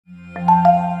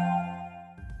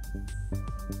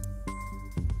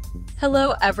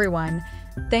Hello everyone.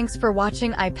 Thanks for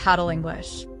watching iPaddle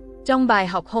English. Trong bài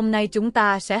học hôm nay chúng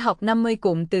ta sẽ học 50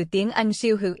 cụm từ tiếng Anh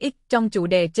siêu hữu ích trong chủ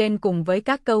đề trên cùng với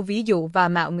các câu ví dụ và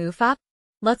mạo ngữ pháp.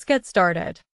 Let's get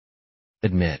started.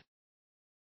 Admit.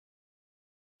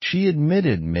 She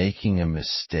admitted making a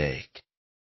mistake.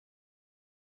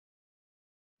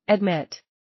 Admit.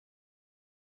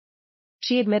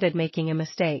 She admitted making a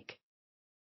mistake.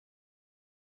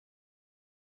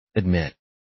 Admit.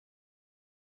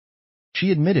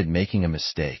 She admitted making a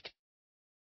mistake.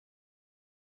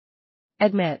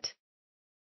 Admit.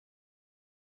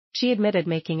 She admitted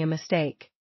making a mistake.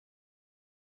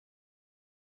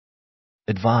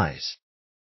 Advise.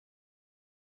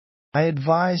 I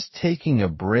advise taking a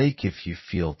break if you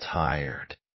feel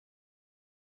tired.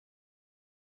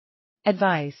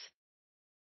 Advise.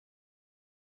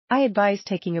 I advise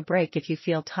taking a break if you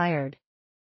feel tired.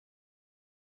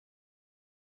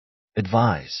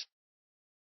 Advise.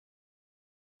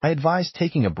 I advise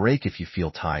taking a break if you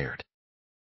feel tired.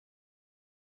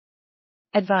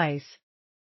 Advise.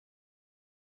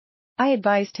 I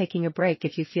advise taking a break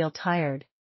if you feel tired.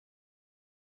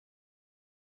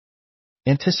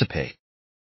 Anticipate.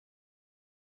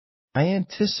 I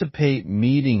anticipate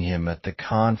meeting him at the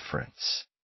conference.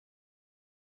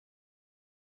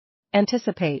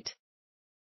 Anticipate.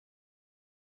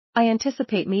 I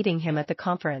anticipate meeting him at the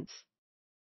conference.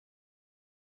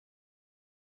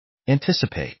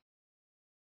 Anticipate.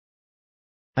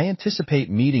 I anticipate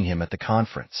meeting him at the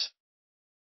conference.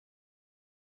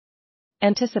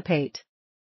 Anticipate.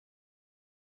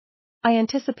 I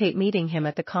anticipate meeting him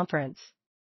at the conference.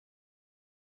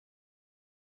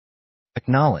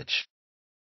 Acknowledge.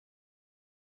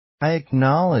 I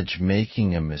acknowledge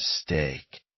making a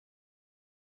mistake.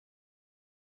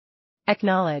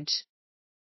 Acknowledge.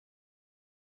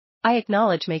 I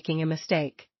acknowledge making a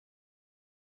mistake.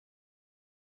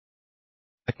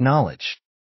 Acknowledge.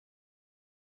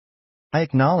 I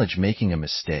acknowledge making a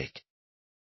mistake.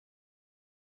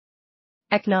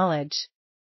 Acknowledge.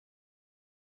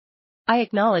 I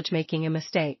acknowledge making a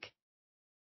mistake.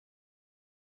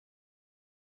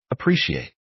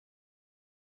 Appreciate.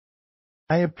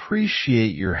 I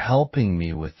appreciate your helping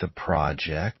me with the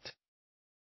project.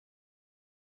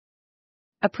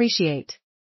 Appreciate.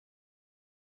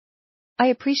 I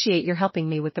appreciate your helping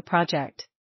me with the project.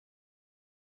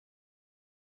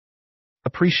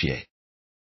 Appreciate.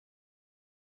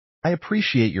 I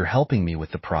appreciate your helping me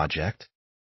with the project.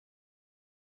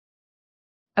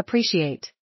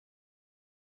 Appreciate.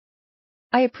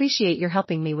 I appreciate your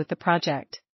helping me with the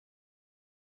project.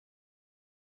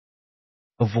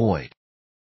 Avoid.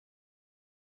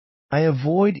 I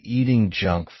avoid eating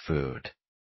junk food.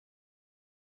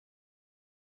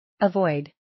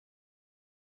 Avoid.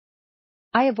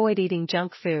 I avoid eating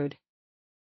junk food.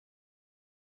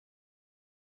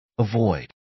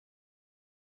 Avoid.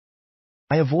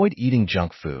 I avoid eating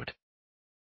junk food.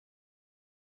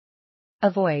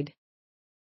 Avoid.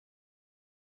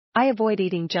 I avoid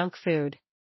eating junk food.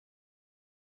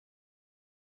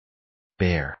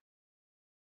 Bear.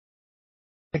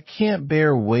 I can't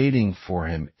bear waiting for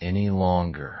him any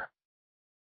longer.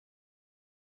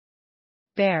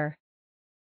 Bear.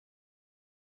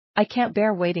 I can't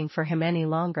bear waiting for him any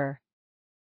longer.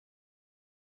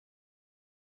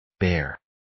 Bear.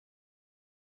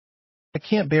 I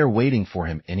can't bear waiting for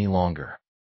him any longer.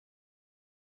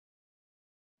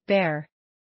 Bear.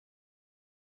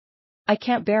 I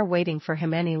can't bear waiting for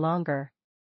him any longer.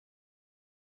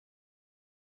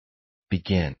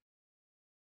 Begin.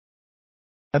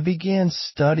 I began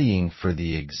studying for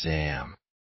the exam.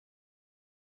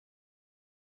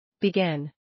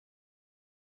 Begin.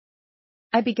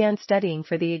 I began studying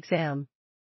for the exam.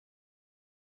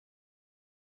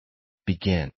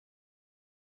 Begin.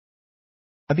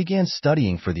 I began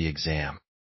studying for the exam.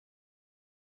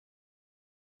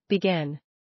 Begin.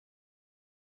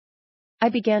 I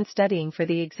began studying for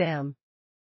the exam.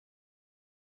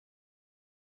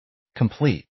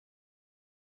 Complete.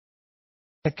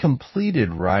 I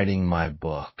completed writing my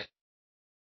book.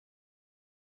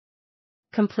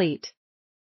 Complete.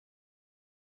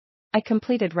 I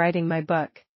completed writing my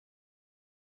book.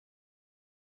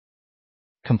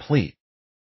 Complete.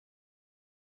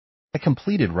 I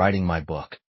completed writing my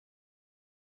book.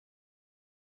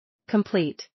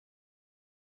 Complete.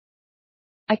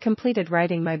 I completed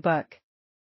writing my book.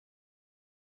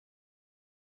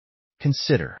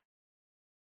 Consider.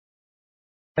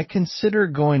 I consider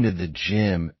going to the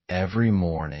gym every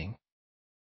morning.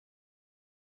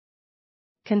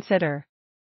 Consider.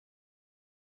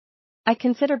 I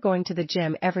consider going to the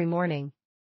gym every morning.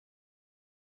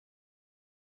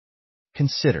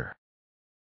 Consider.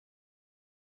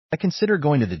 I consider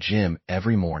going to the gym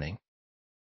every morning.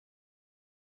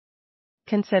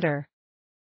 Consider.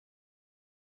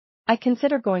 I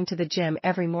consider going to the gym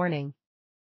every morning.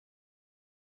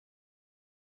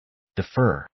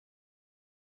 Defer.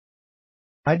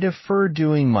 I defer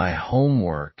doing my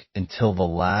homework until the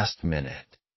last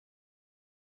minute.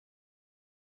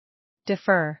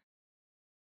 Defer.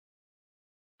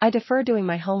 I defer doing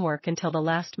my homework until the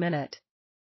last minute.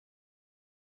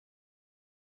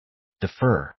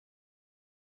 Defer.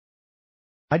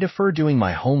 I defer doing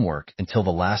my homework until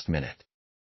the last minute.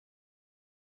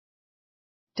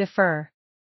 Defer.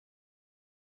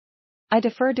 I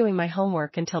defer doing my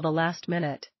homework until the last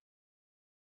minute.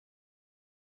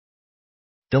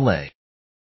 Delay.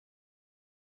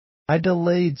 I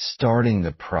delayed starting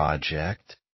the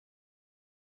project.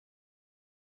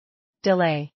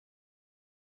 Delay.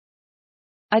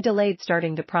 I delayed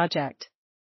starting the project.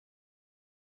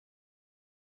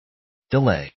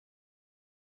 Delay.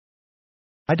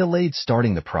 I delayed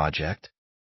starting the project.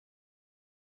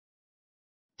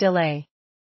 Delay.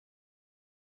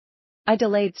 I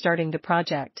delayed starting the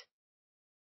project.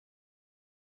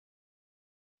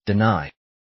 Deny.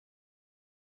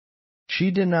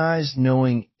 She denies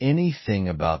knowing anything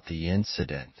about the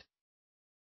incident.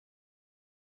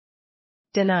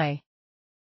 Deny.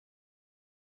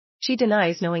 She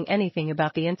denies knowing anything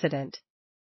about the incident.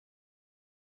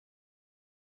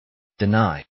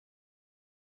 Deny.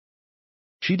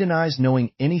 She denies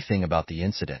knowing anything about the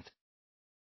incident.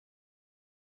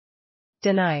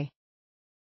 Deny.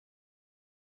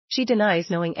 She denies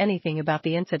knowing anything about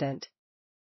the incident.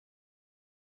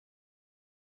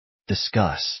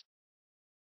 Discuss.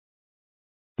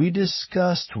 We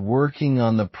discussed working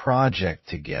on the project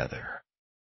together.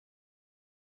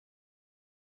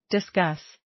 Discuss.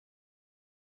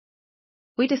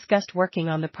 We discussed working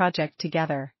on the project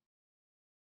together.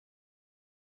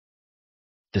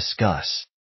 Discuss.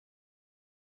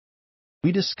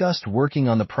 We discussed working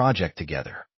on the project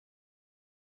together.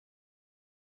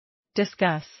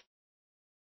 Discuss.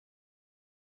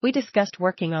 We discussed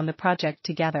working on the project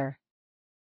together.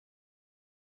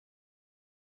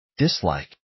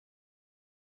 Dislike.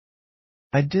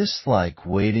 I dislike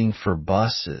waiting for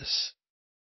buses.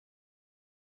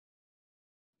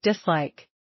 Dislike.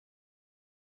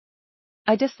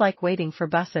 I dislike waiting for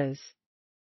buses.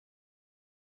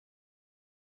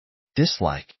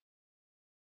 Dislike.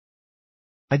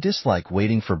 I dislike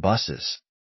waiting for buses.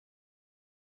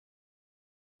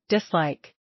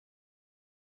 Dislike.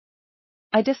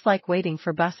 I dislike waiting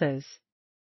for buses.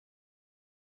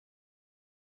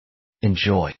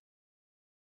 Enjoy.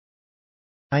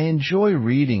 I enjoy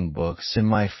reading books in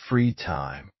my free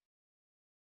time.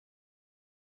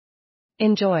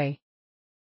 Enjoy.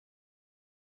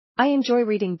 I enjoy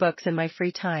reading books in my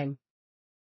free time.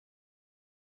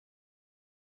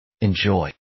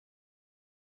 Enjoy.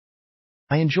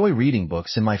 I enjoy reading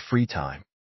books in my free time.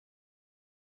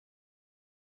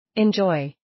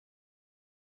 Enjoy.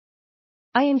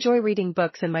 I enjoy reading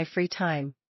books in my free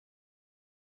time.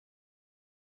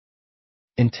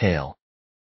 Entail.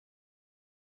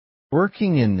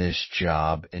 Working in this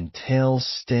job entails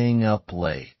staying up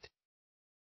late.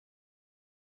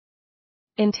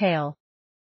 Entail.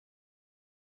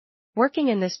 Working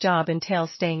in this job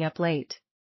entails staying up late.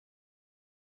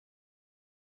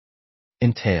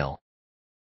 Entail.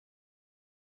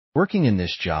 Working in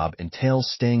this job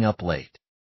entails staying up late.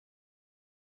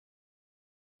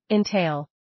 Entail.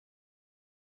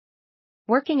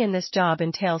 Working in this job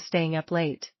entails staying up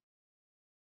late.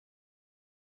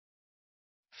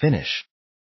 Finish.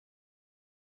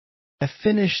 I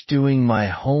finished doing my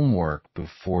homework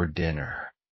before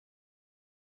dinner.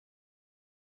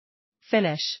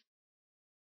 Finish.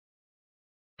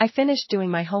 I finished doing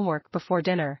my homework before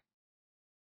dinner.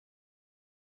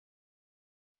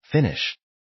 Finish.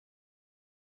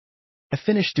 I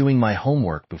finished doing my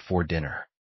homework before dinner.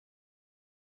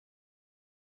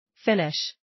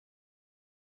 Finish.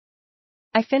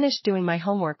 I finished doing my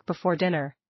homework before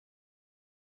dinner.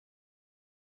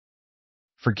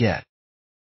 Forget.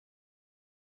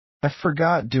 I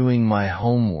forgot doing my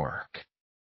homework.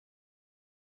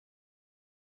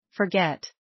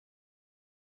 Forget.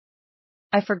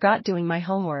 I forgot doing my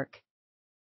homework.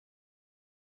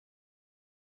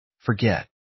 Forget.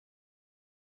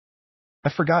 I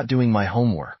forgot doing my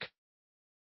homework.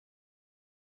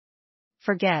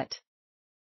 Forget.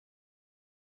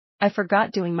 I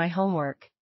forgot doing my homework.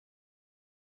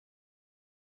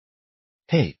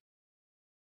 Hate.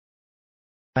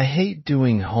 I hate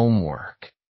doing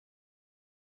homework.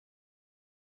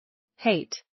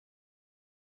 Hate.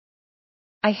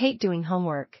 I hate doing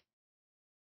homework.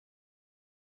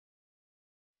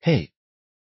 Hate.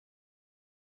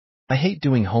 I hate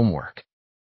doing homework.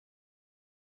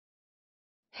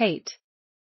 Hate.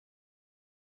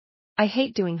 I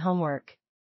hate doing homework.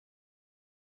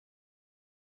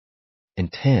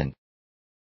 Intend.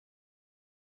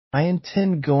 I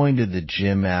intend going to the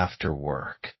gym after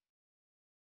work.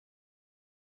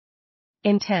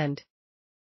 Intend.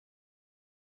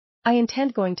 I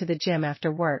intend going to the gym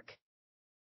after work.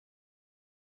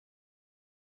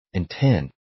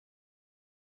 Intend.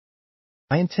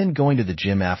 I intend going to the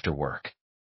gym after work.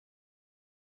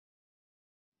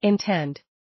 Intend.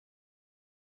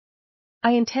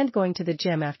 I intend going to the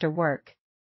gym after work.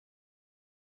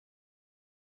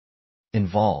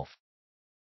 Involve.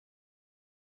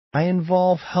 I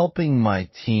involve helping my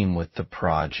team with the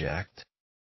project.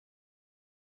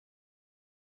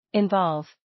 Involve.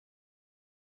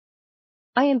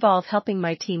 I involve helping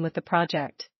my team with the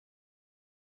project.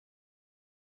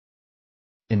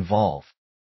 Involve.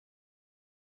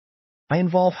 I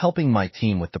involve helping my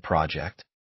team with the project.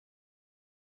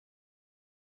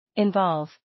 Involve.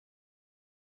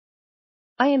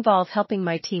 I involve helping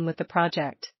my team with the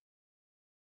project.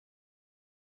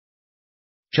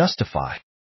 Justify.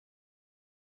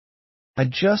 I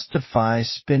justify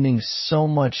spending so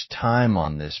much time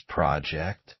on this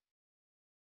project.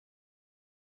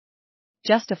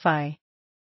 Justify.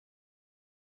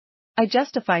 I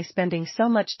justify spending so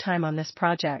much time on this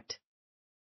project.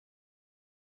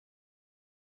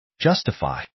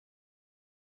 Justify.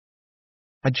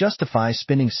 I justify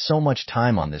spending so much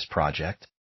time on this project.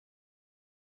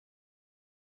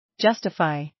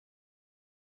 Justify.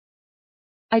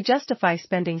 I justify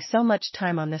spending so much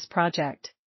time on this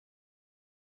project.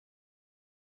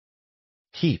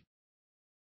 Keep.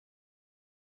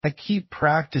 I keep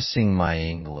practicing my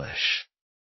English.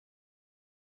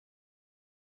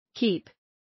 Keep.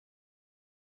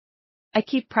 I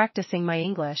keep practicing my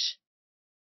English.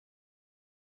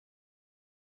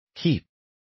 Keep.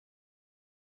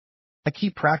 I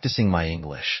keep practicing my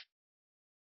English.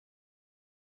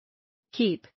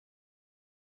 Keep.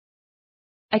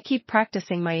 I keep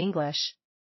practicing my English.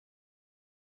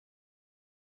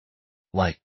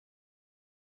 Like.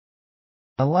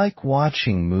 I like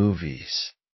watching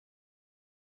movies.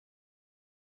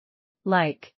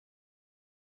 Like.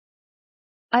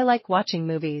 I like watching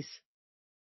movies.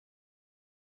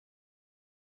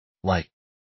 Like.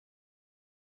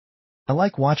 I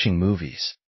like watching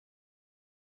movies.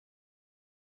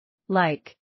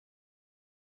 Like.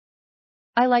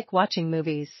 I like watching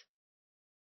movies.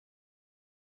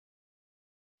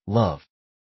 Love.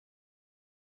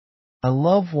 I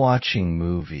love watching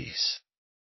movies.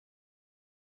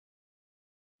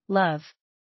 Love.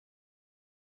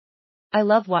 I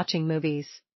love watching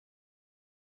movies.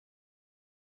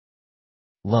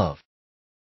 Love.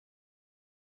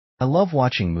 I love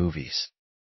watching movies.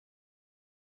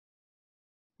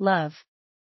 Love.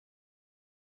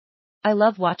 I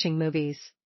love watching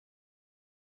movies.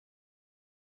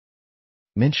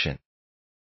 Mention.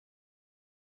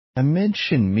 I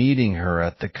mentioned meeting her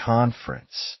at the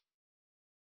conference.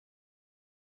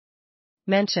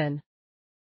 Mention.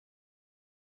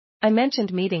 I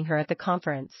mentioned meeting her at the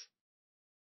conference.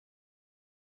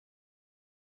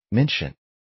 Mention.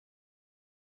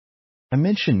 I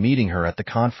mentioned meeting her at the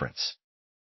conference.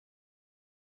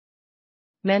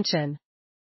 Mention.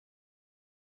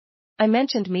 I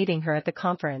mentioned meeting her at the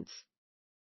conference.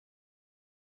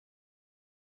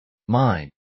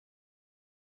 Mind.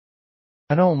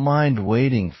 I don't mind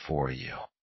waiting for you.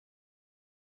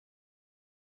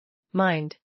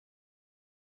 Mind.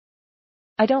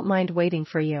 I don't mind waiting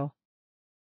for you.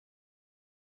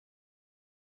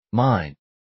 Mind.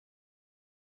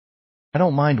 I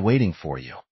don't mind waiting for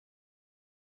you.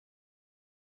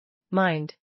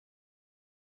 Mind.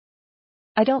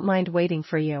 I don't mind waiting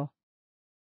for you.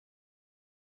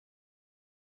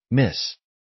 Miss.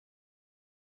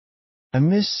 I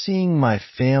miss seeing my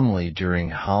family during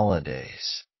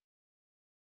holidays.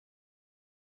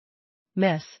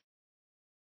 Miss.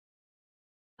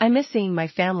 I miss seeing my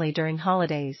family during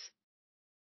holidays.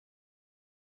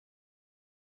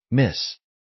 Miss.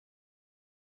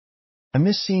 I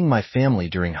miss seeing my family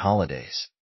during holidays.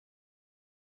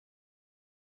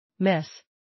 Miss.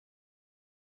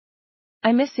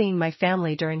 I miss seeing my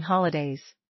family during holidays.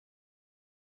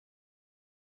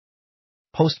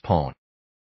 Postpone.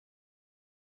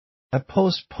 I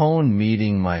postpone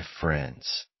meeting my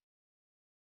friends.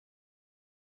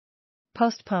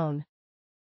 Postpone.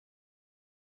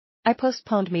 I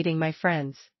postponed meeting my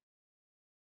friends.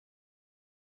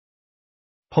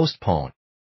 Postpone.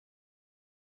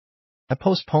 I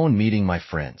postpone meeting my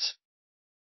friends.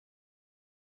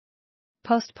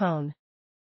 Postpone.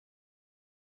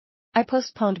 I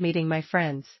postponed meeting my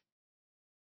friends.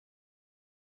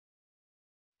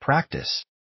 Practice.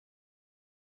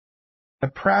 I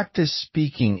practice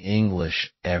speaking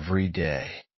English every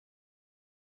day.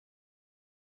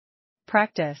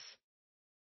 Practice.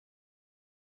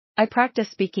 I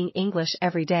practice speaking English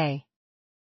every day.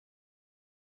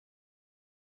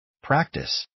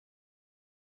 Practice.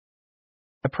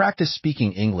 I practice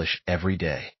speaking English every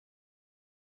day.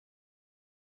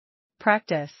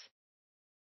 Practice.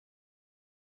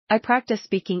 I practice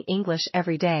speaking English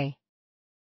every day.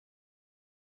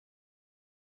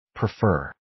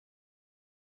 Prefer.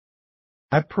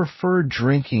 I prefer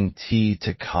drinking tea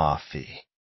to coffee.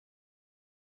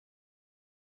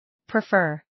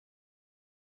 Prefer.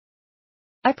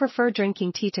 I prefer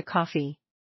drinking tea to coffee.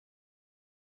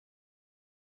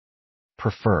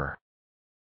 Prefer.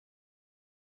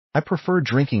 I prefer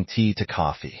drinking tea to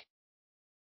coffee.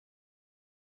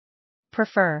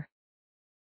 Prefer.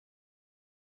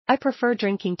 I prefer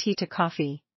drinking tea to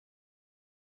coffee.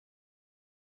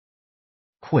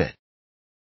 Quit.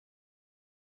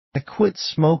 I quit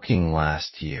smoking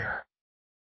last year.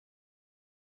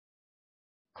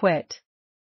 Quit.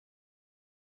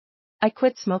 I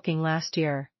quit smoking last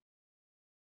year.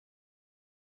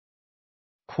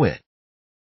 Quit.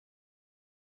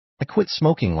 I quit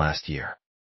smoking last year.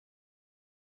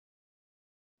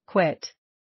 Quit.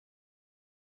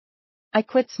 I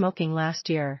quit smoking last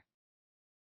year.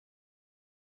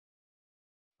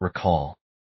 Recall.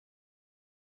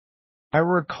 I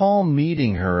recall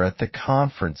meeting her at the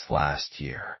conference last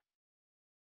year.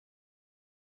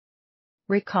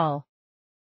 Recall.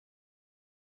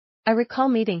 I recall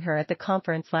meeting her at the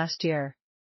conference last year.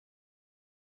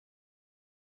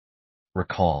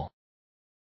 Recall.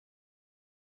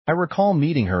 I recall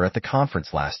meeting her at the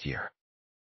conference last year.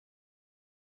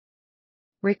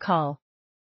 Recall.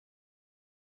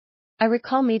 I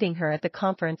recall meeting her at the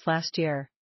conference last year.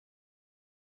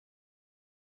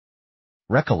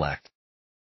 Recollect.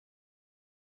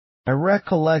 I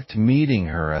recollect meeting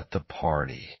her at the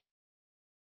party.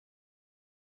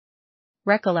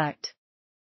 Recollect.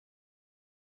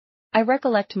 I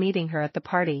recollect meeting her at the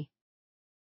party.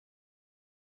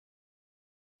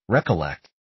 Recollect.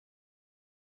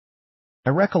 I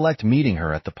recollect meeting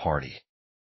her at the party.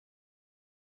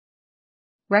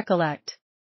 Recollect.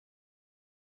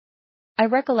 I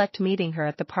recollect meeting her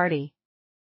at the party.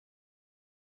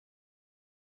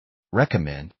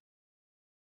 Recommend.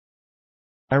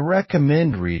 I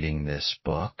recommend reading this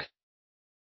book.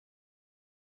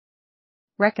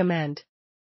 Recommend.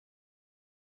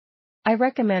 I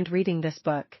recommend reading this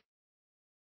book.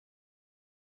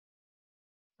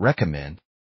 Recommend.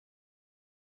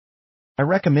 I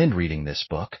recommend reading this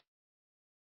book.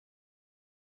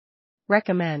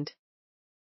 Recommend.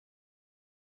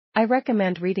 I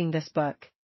recommend reading this book.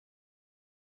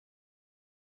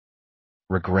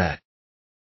 Regret.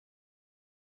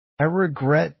 I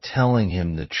regret telling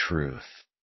him the truth.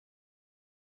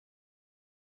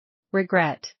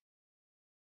 Regret.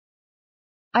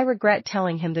 I regret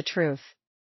telling him the truth.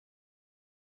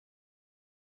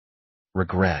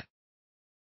 Regret.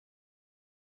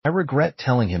 I regret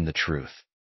telling him the truth.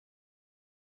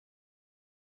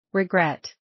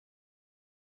 Regret.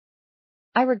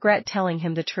 I regret telling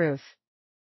him the truth.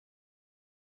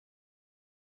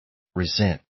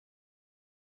 Resent.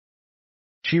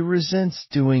 She resents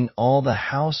doing all the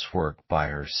housework by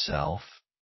herself.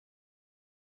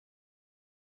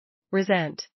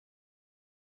 Resent.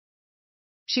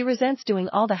 She resents doing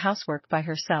all the housework by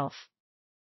herself.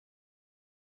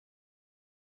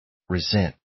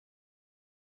 Resent.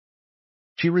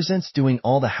 She resents doing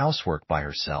all the housework by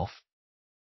herself.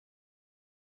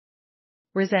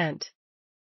 Resent.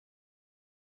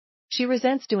 She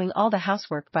resents doing all the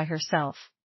housework by herself.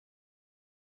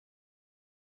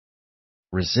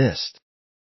 Resist.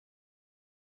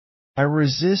 I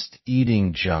resist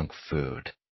eating junk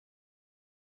food.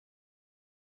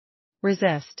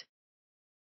 Resist.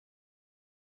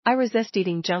 I resist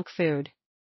eating junk food.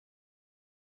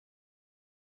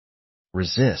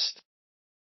 Resist.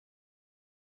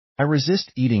 I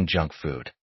resist eating junk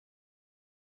food.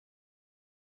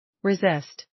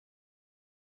 Resist.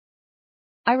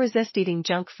 I resist eating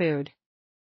junk food.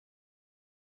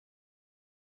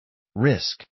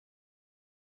 Risk.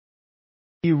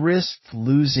 He risked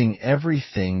losing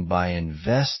everything by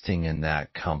investing in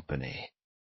that company.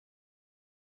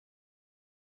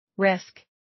 Risk.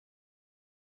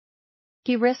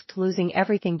 He risked losing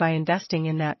everything by investing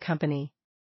in that company.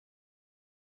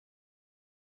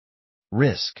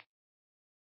 Risk.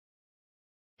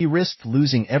 He risked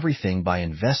losing everything by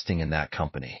investing in that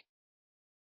company.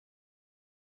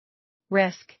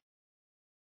 Risk.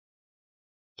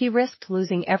 He risked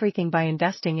losing everything by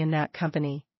investing in that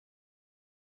company.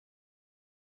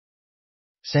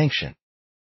 Sanction.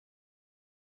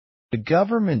 The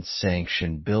government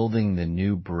sanctioned building the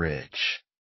new bridge.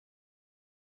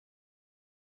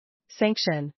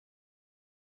 Sanction.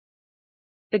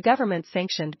 The government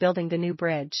sanctioned building the new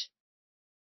bridge.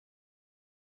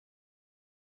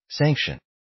 Sanction.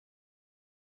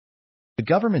 The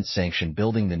government sanctioned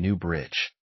building the new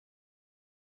bridge.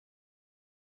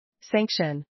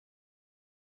 Sanction.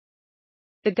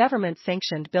 The government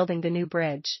sanctioned building the new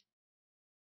bridge.